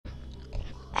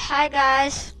Hi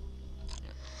guys,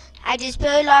 I just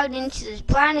barely logged into this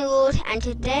brand new world, and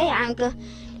today I'm going to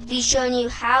be showing you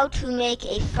how to make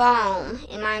a farm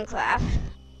in Minecraft.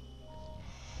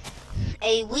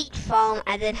 A wheat farm,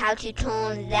 and then how to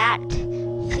turn that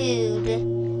food,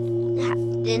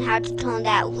 then how to turn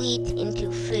that wheat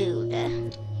into food.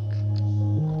 And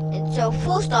so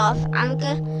first off,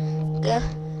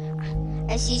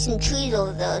 I see some trees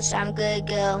over there, so I'm gonna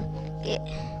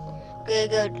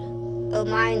go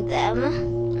mine them.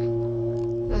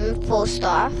 First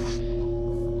off,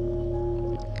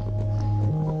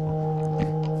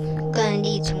 gonna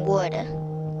need some wood.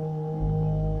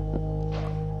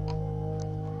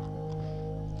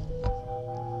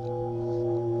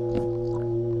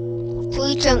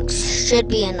 3 chunks should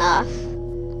be enough.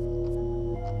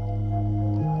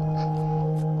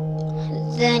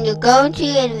 Then you go into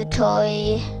your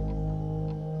inventory,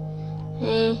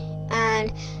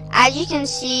 and as you can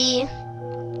see,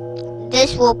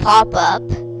 this will pop up.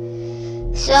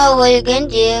 So what you're gonna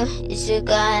do is you're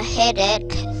gonna hit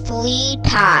it 3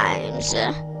 times,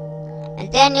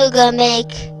 and then you're gonna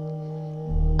make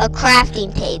a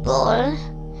crafting table,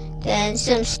 then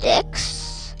some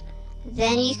sticks,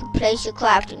 then you can place your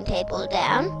crafting table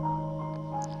down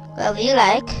wherever you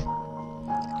like,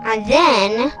 and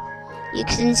then you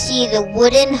can see the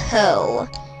wooden hoe,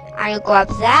 and you grab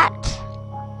that,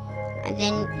 and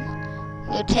then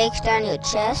you take down your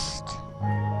chest.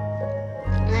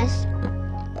 Nice.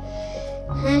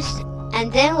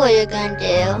 And then what you're gonna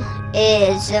do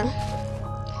is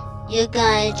you're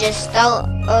gonna just start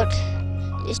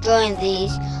destroying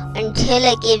these until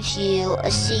it gives you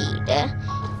a seed,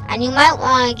 and you might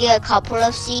want to get a couple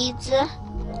of seeds.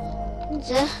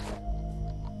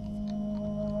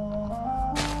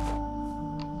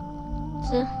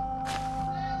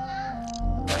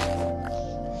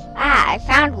 I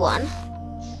found one.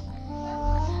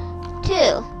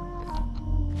 2.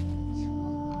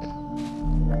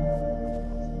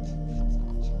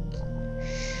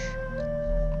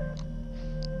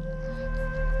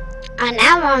 And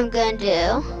now what I'm going to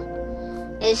do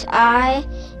is I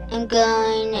am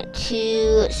going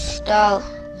to start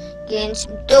getting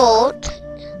some dirt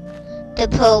to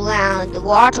put around the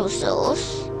water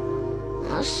source.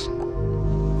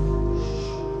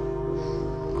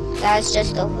 That's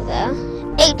just over there.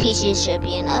 8 pieces should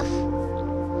be enough.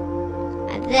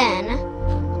 And then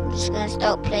I'm just going to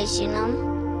start placing them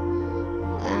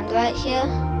around right here.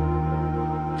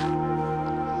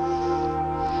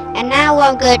 And now what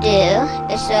I'm going to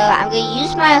do is I'm going to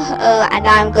use my and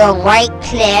I'm going to right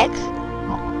click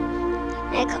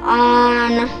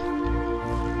on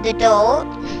the dirt,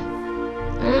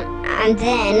 and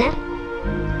then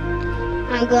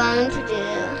I'm going to do,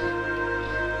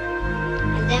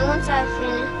 and then once you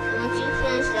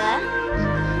finish that,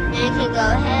 then you can go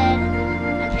ahead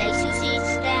and place your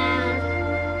seeds down,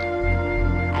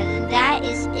 and then that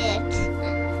is it.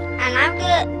 And I'm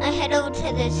going to head over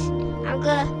to this, I'm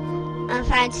going to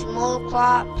find some more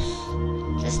crops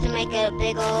just to make it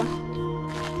bigger,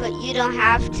 but you don't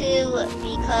have to,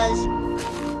 because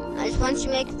once you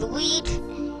make the wheat,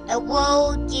 it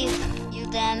will give you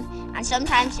them, and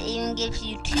sometimes it even gives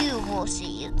you 2 more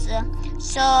seeds,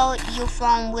 so your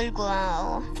farm will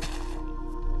grow.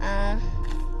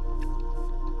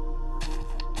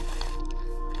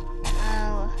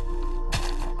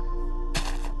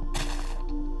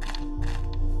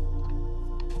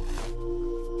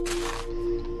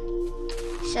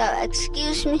 So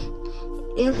excuse me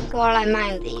while I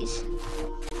mine these.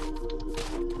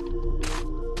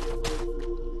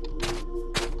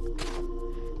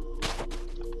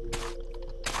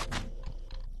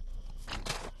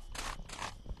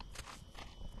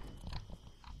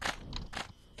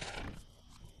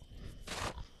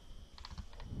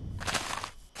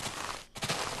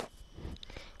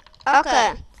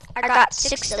 Okay, I got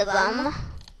 6 of them.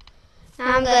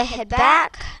 Now I'm gonna head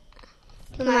back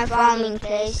to my farming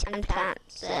place and plant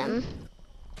them.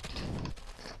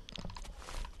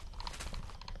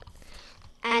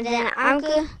 And then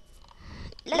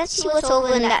let's see what's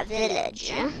over in that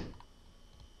village.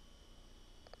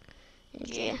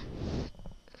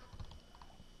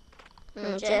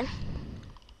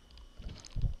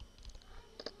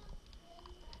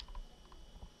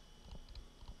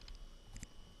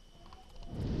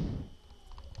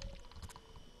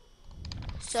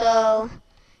 So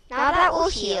now that we're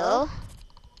here,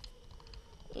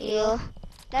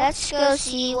 let's go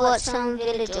see what some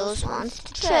villagers want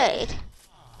to trade.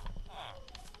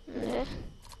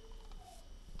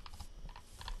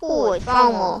 Oh, a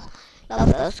farmer.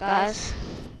 Love those guys.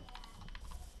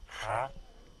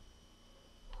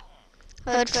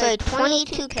 I'll trade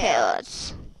 22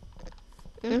 carrots.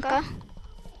 Okay.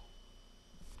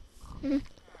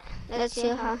 Let's see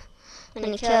how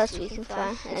many kills we can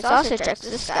find. Let's also check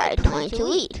this guy, 22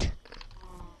 wheat.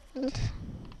 These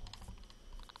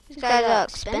guys are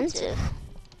expensive.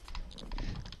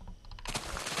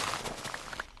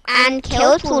 And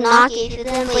kills will not give you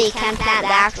them, but you can plant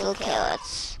the actual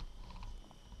carrots.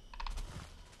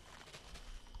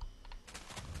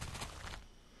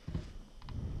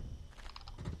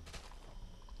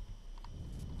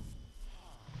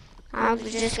 I'm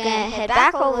just gonna head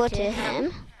back over to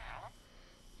him.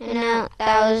 And now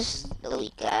that was the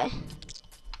weak guy.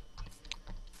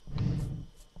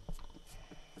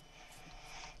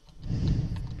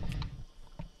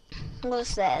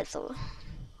 What's that? So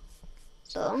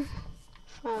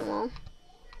formal.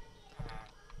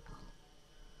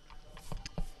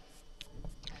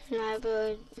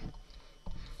 Library.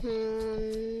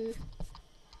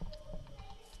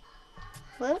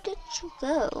 Where did you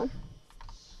go?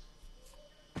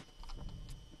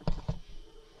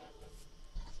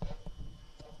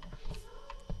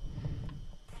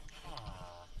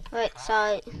 Wait,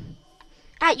 sorry.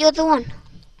 Ah, you're the one.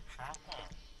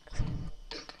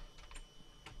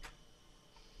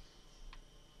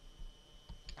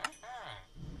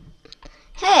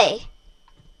 Hey.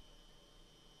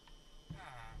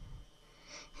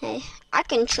 Hey, I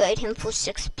can trade him for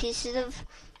 6 pieces of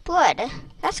bread.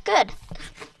 That's good.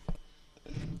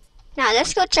 Now,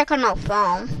 let's go check on our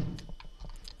farm.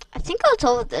 I think I was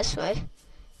over this way.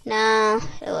 No,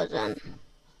 it wasn't.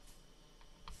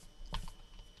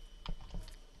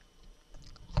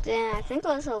 Then I think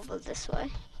I was over this way.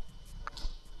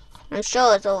 I'm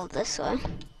sure it's over this way.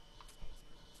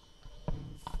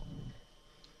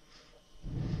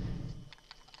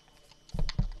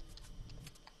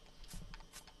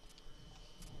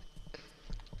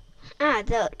 Ah,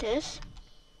 there it is.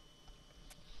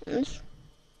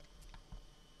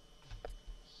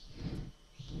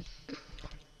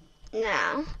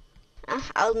 Now,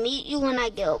 I'll meet you when I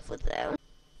get over there.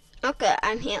 Okay,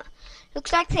 I'm here.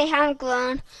 Looks like they haven't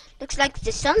grown. Looks like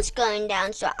the sun's going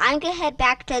down, so I'm gonna head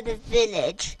back to the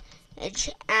village.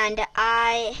 And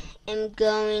I am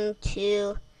going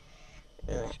to...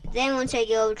 Then once I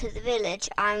get over to the village,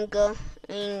 I'm going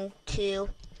to...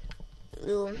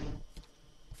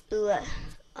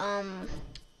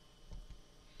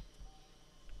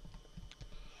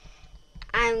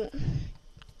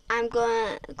 I'm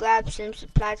gonna grab some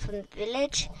supplies from the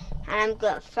village, and I'm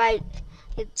gonna fight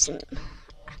with some...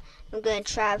 I'm gonna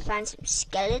try to find some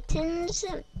skeletons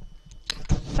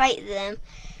to fight them,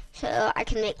 so I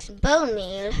can make some bone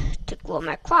meal to grow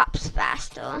my crops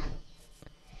faster.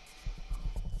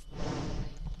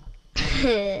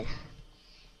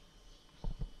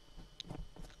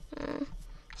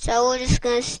 So we're just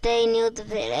gonna stay near the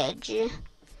village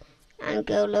and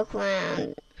go look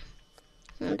around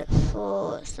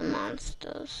for some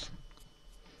monsters.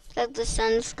 Looks like the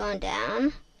sun's going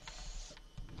down.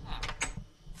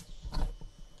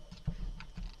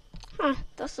 Huh,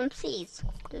 there's some seeds.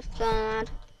 Just going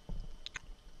around.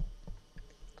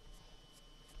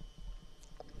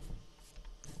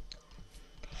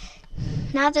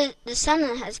 Now that the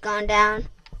sun has gone down.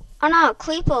 Oh no,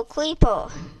 creeper.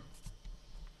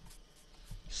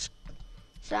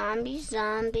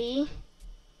 Zombie.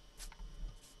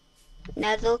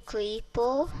 Another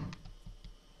creeper.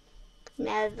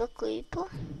 Another creeper.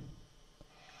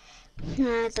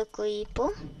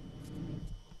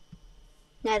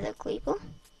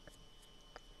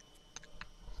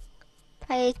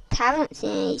 I haven't seen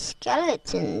any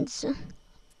skeletons.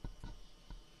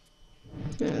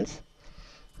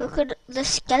 Where could the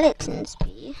skeletons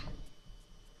be?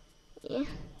 Yeah.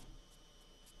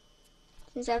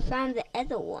 Since I found the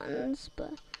other ones,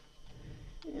 but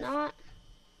not...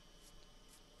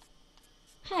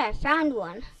 Hey, I found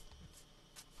one.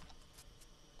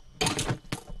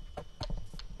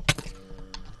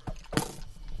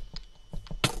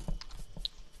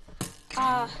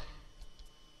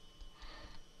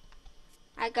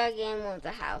 I gotta get in one of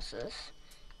the houses.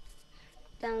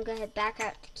 Then I'm gonna head back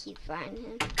out to keep finding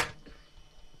him.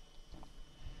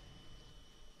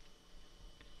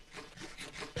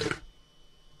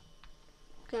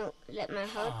 Gonna let my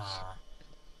heart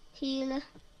heal.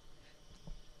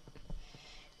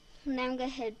 And then I'm gonna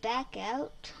head back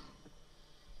out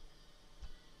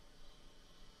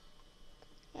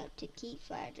to keep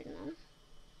fighting them.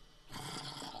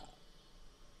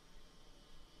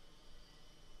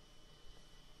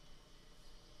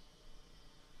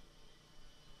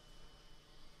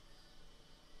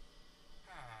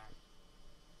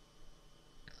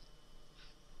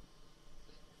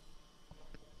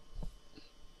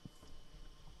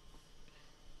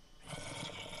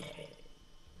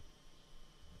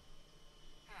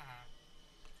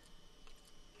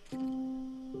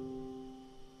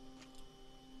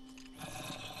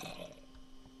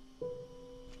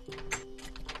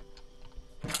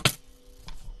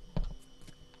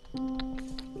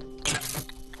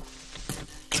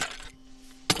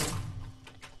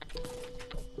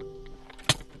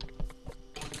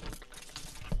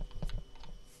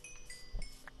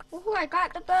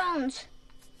 bones.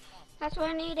 That's what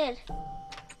I needed.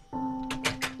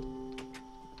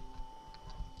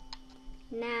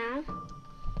 Now,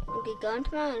 I'm gonna go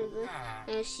into my room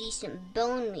and I see some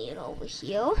bone meal over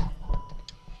here.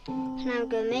 And I'm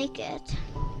gonna make it.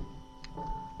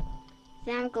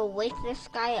 Then I'm gonna wake this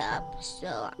guy up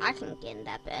so I can get in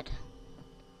that bed.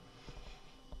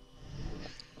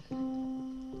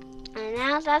 And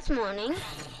now that's morning,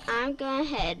 I'm gonna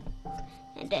head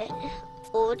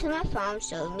over to my farm,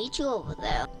 so I'll meet you over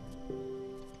there.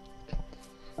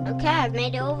 Okay, I've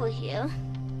made it over here.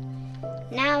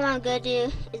 Now what I'm gonna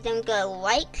do is I'm gonna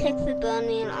right click the bone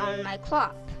meal on my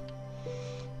crop.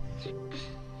 And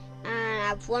I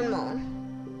have one more.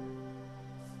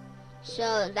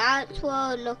 So that's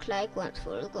what it'll look like once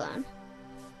fully grown.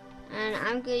 And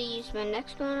I'm gonna use my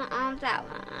next one on that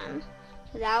one.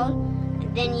 So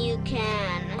and then you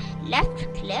can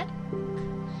left click.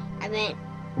 I mean,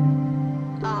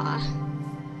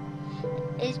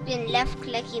 it's been left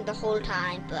clicking the whole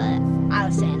time, but I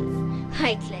was saying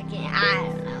right clicking. I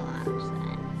don't know what I'm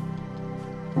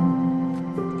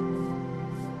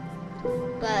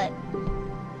saying. But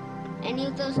any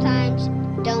of those times,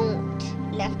 don't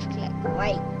left click,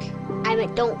 right. I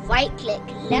mean, don't right click,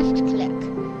 left click.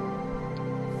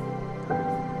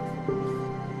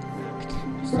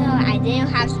 So I then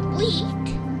have some wheat.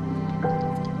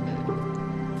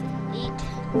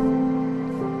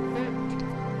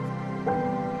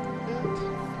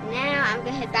 Now I'm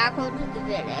gonna head back over to the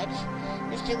village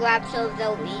just to grab some of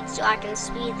the wheat so I can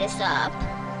speed this up.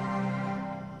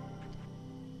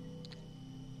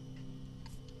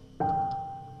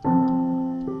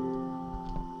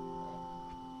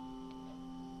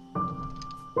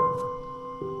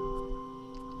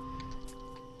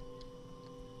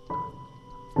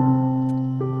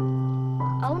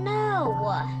 Oh no!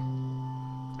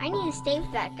 I need to stay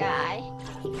with that guy.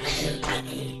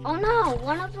 Oh no!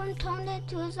 One of them turned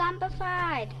into a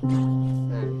zombified.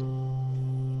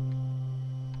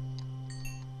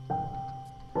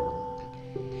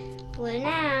 Well,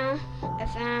 now I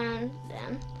found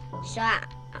them. So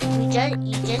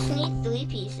you just need 3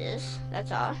 pieces.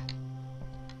 That's all.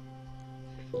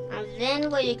 And then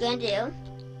what you're gonna do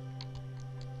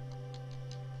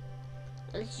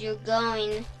is you're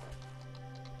going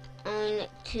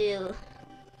to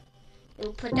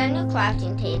put down your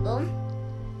crafting table,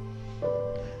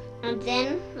 and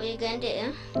then what you're gonna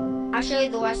do, I'll show you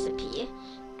the recipe,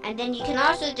 and then you can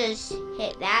also just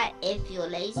hit that if you're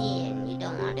lazy and you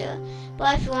don't want to do it.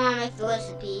 But if you want to make the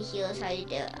recipe, here's how you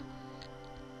do it.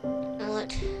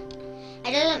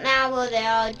 It doesn't matter whether they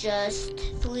are just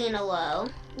 3 in a row.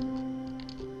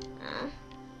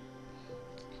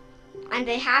 And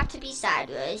they have to be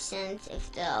sideways, since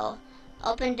if they're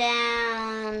up and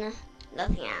down,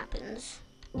 nothing happens.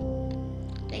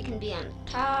 They can be on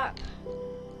top.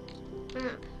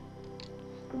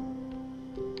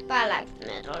 But I like the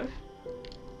middle.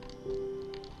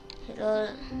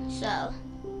 So,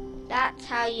 that's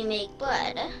how you make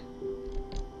bread.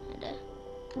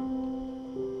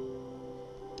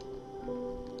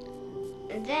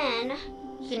 And then,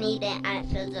 you can eat it and it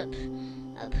fills up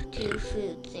 2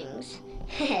 food things.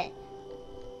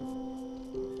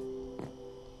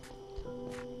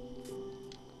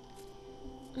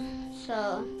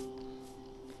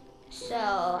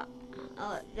 So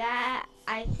that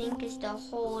I think is the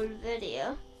whole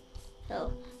video.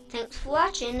 So thanks for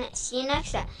watching. See you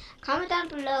next time. Comment down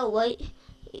below what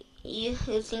you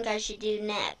think I should do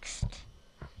next.